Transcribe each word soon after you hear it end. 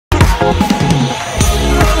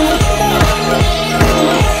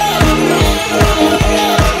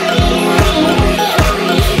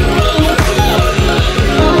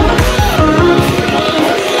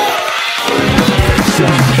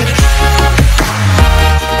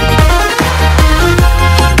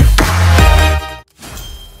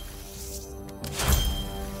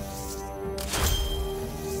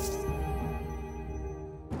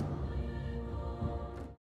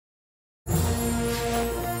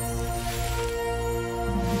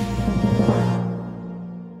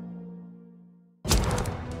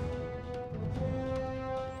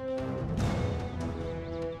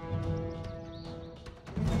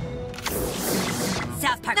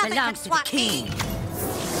South Park belongs to the king.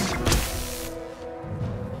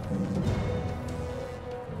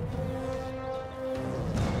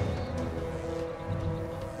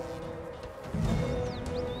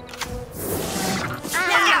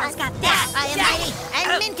 I've got that. I am ready and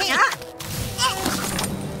minty.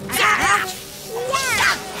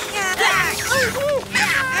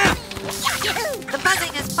 The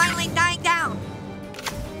buzzing is finally dying down.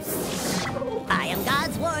 I am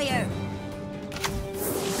God's warrior.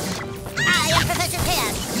 I am Professor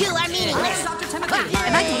Chaos. You are meaningless. Dr. Timothy.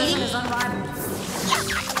 Am I bleeding? Is unrivaled.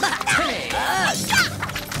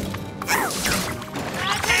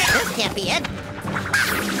 This can't be it.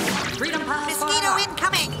 Freedom Pass. Mosquito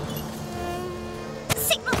incoming.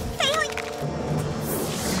 Signal failing.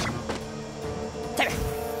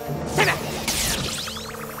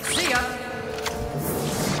 See ya.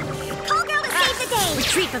 Call girl to save the day.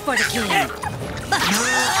 Retreat before the king.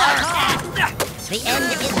 The end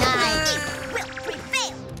is nigh. Will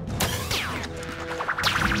prevail.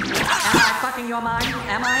 Am I fucking your mind?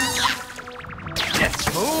 Am I?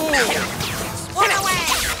 One away.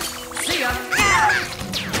 See ya.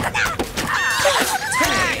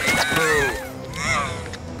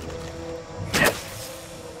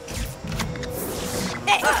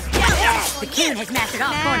 The king has mastered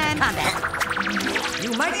all forms of combat.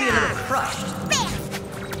 You might be a little crushed.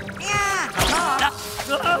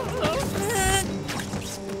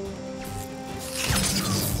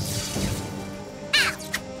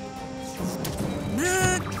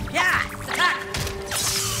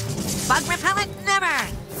 Bug repellent, never.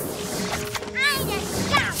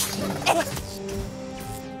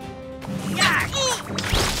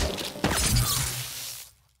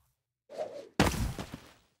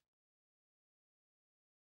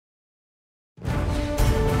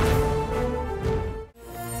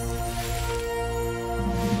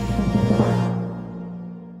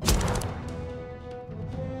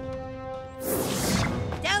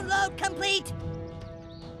 Download complete.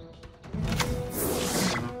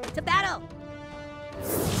 To battle.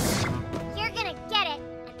 You're gonna get it,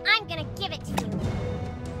 and I'm gonna give it to you.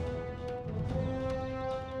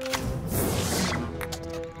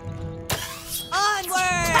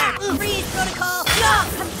 Onward! Freeze protocol.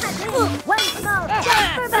 One small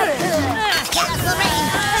step for both. Chaos will reign.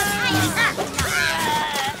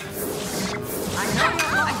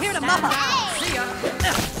 I'm here to mop up. See ya.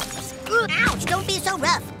 Ouch! Don't be so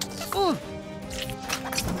rough.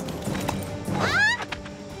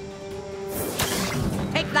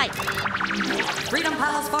 Take flight. Freedom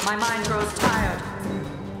Palace for my mind grows tired.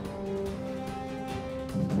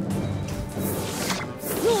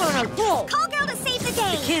 Call girl to save the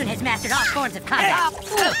day. The king has mastered all forms of combat.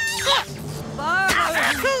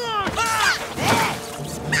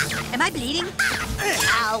 Am I bleeding?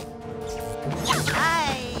 Ow.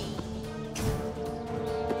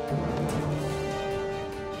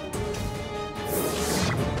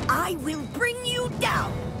 I will bring you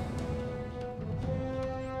down.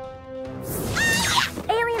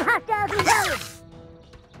 Alien hostiles engaged.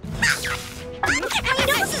 My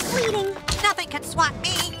nose is bleeding. Nothing can swat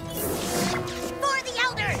me. For the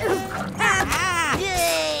elders.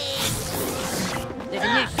 Yay. There's a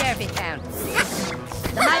new sheriff in town.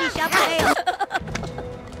 The mighty shall prevail.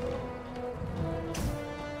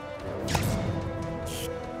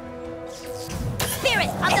 Spirit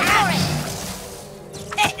of the forest.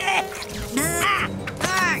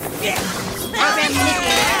 Program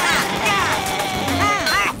initiated.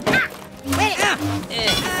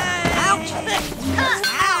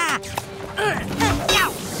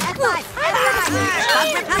 Bug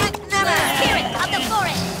repellent, never. Spirit of the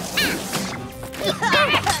forest.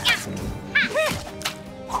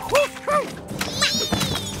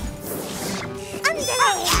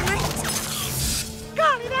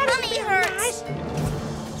 Golly, that hurts.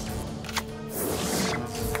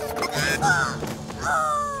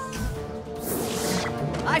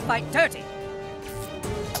 I fight dirty.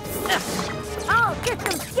 All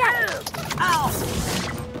systems go. Ow.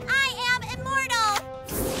 I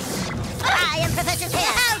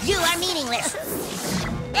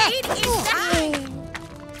Speed is dying.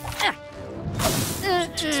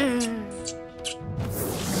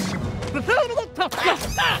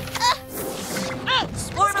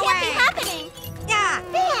 Swarm away. Can't be happening.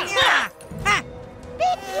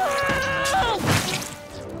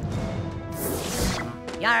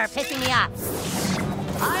 You're pissing me off.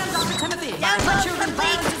 I am Dr. Timothy. Down My low, children complete.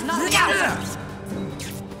 violence is not the Down. answer.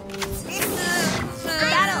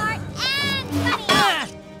 Battle.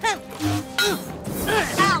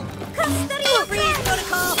 Ow. Custody freeze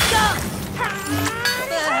protocol. Go.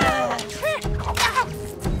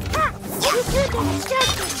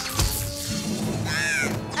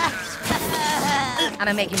 I'm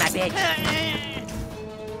gonna make you my bitch.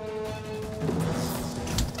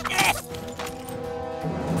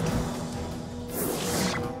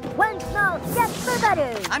 One small step for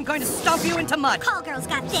butter. I'm going to stomp you into mud. Call girl's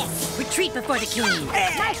got this. Retreat before the king.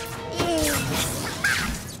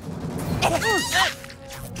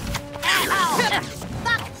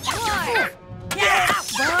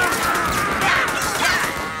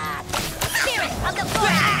 Spirit of the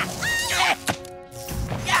forest.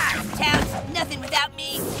 Town's nothing without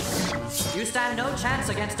me. You stand no chance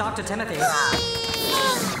against Dr. Timothy.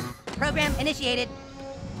 Program initiated.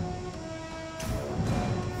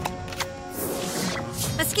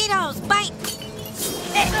 Mosquitoes bite.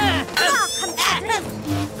 Oh, come back.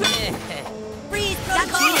 Freeze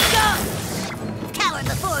protocol. Go. Cower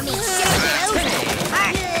before me, shadows.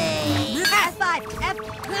 F5. F.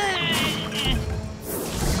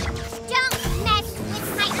 Don't mess with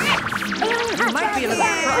my You might be a little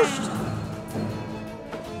crushed.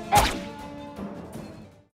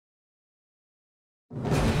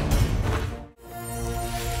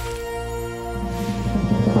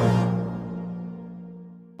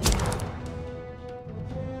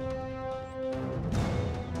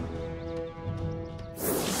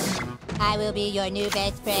 I will be your new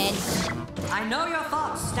best friend. I know your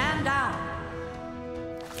thoughts. Stand down.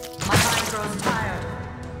 My mind grows tired.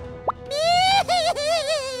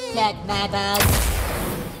 Suck my balls.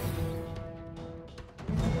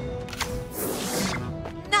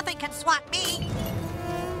 Nothing can swat me.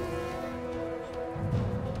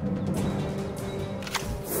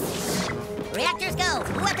 Reactors go.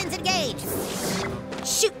 Weapons engage.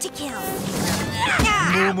 Shoot to kill.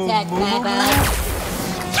 Suck my balls.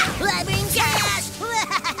 I bring gas.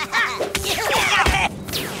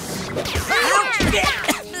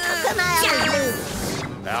 Come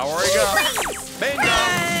on. Now where we go? Bingo!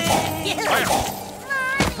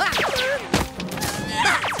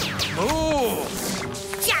 Move!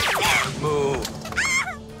 Move!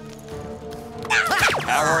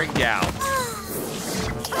 Powering down.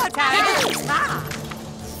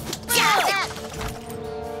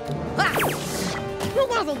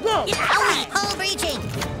 Hole breaching.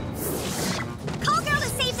 Call girl to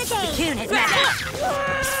save the day. Coon has met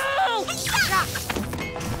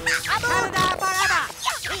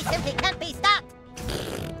He simply can't be stopped.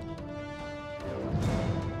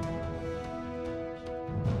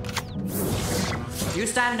 You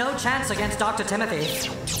stand no chance against Dr. Timothy.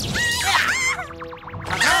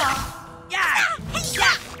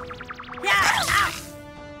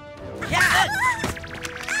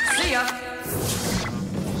 See ya.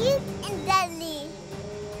 cute and deadly.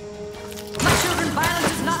 My children,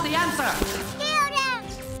 violence is not the answer. Kill them.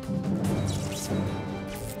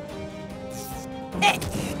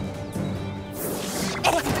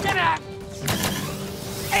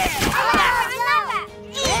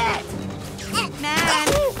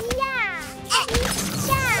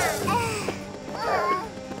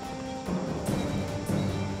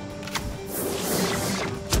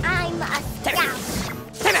 I'm a scout.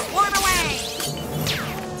 Swarm away.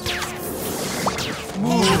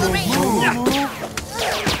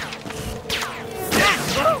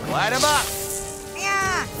 Light him up!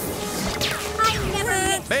 I never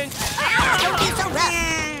miss. Bench! Don't be so rough.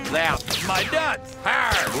 Now, my nuts!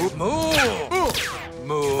 Move! Move!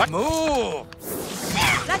 Move! Move!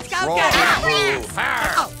 Let's go, Roll! get Move!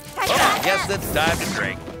 Oh, guess it's time to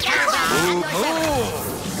drink. Move!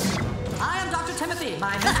 Move! I am Dr. Timothy.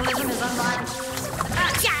 My mentalism is unrivaled.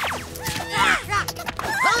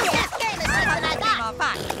 Oh, this game is tougher than I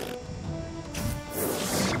thought.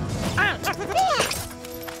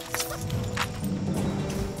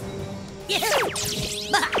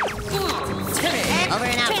 Timmy! Over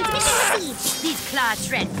and out. Transmission received. These claws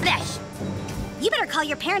shred flesh. You better call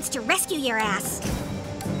your parents to rescue your ass.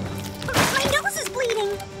 My nose is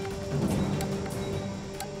bleeding.